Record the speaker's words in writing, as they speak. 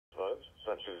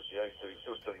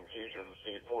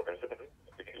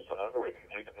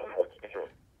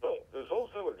There's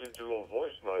also a digital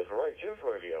voice mode for HF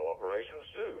radio operations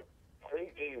too.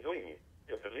 FreeDV.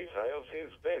 If the details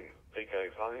is Ben,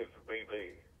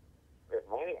 PK5BB. Good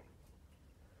morning.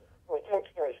 Well,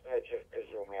 text-based HF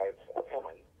visual modes are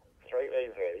common.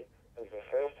 FreeDV is the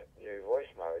first new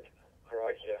voice mode for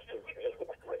HF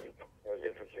was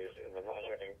introduced in the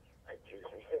 1950s.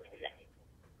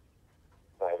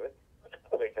 David,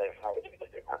 the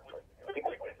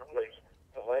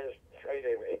latest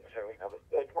FreeDV 700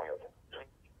 big mode.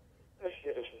 This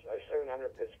uses a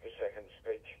 700 bits per second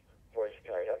speech voice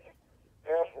data,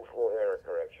 powerful for error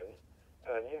correction,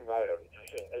 and a new modem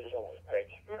additional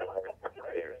speech.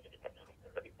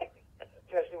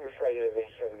 Testing with FreeDV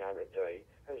 700D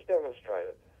has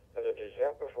demonstrated that it is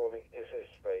outperforming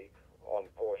SSB on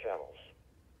 4 channels.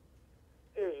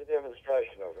 Here's a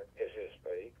demonstration of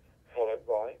SSB, followed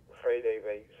by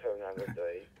FreeDV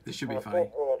 700D. This should be on funny.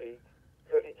 a 440,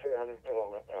 3,200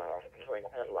 kilometre path between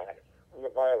Adelaide and the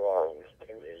Bay of Islands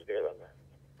in New Zealand.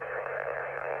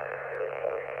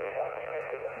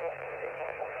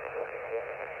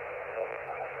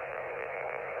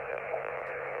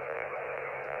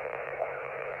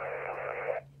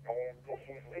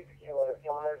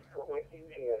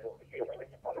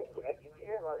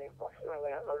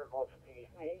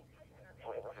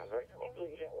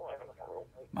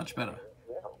 Much better.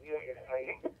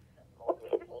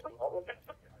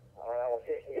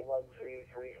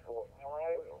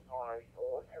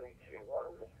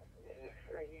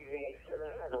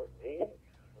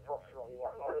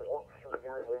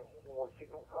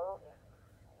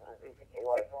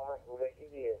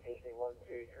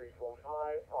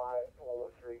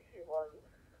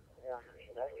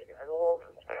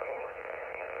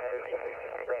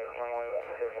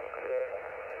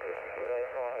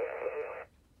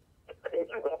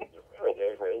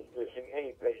 Using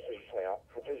any PC setup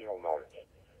for digital modes,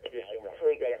 using the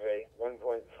FreeDV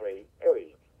 1.3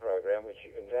 GUI program, which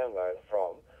you can download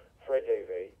from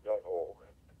freedv.org.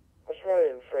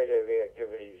 Australian FreeDV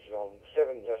activities on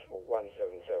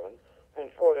 7.177 and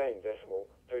 14.236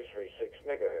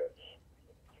 MHz.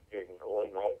 You can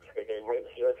coordinate FreeDV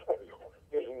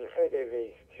using the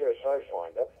FreeDV QSO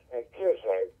Finder at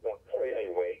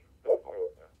qso.freedv.org.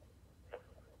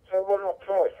 So why not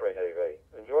try FreeDV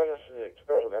and join us in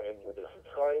experimenting with this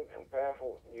exciting and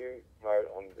powerful new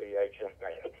mode on the HF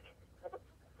band.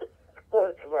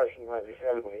 More information may be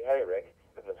found on the AREC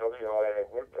and the WIA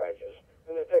web pages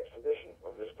in the text edition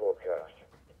of this broadcast.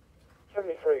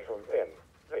 73 from Ben,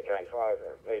 PK5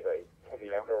 and BB, for the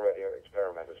Outdoor Radio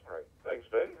Experimenters Group. Thanks,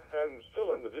 Ben. And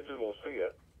still in the digital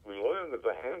sphere, we learned that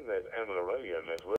the HamNet and the radio network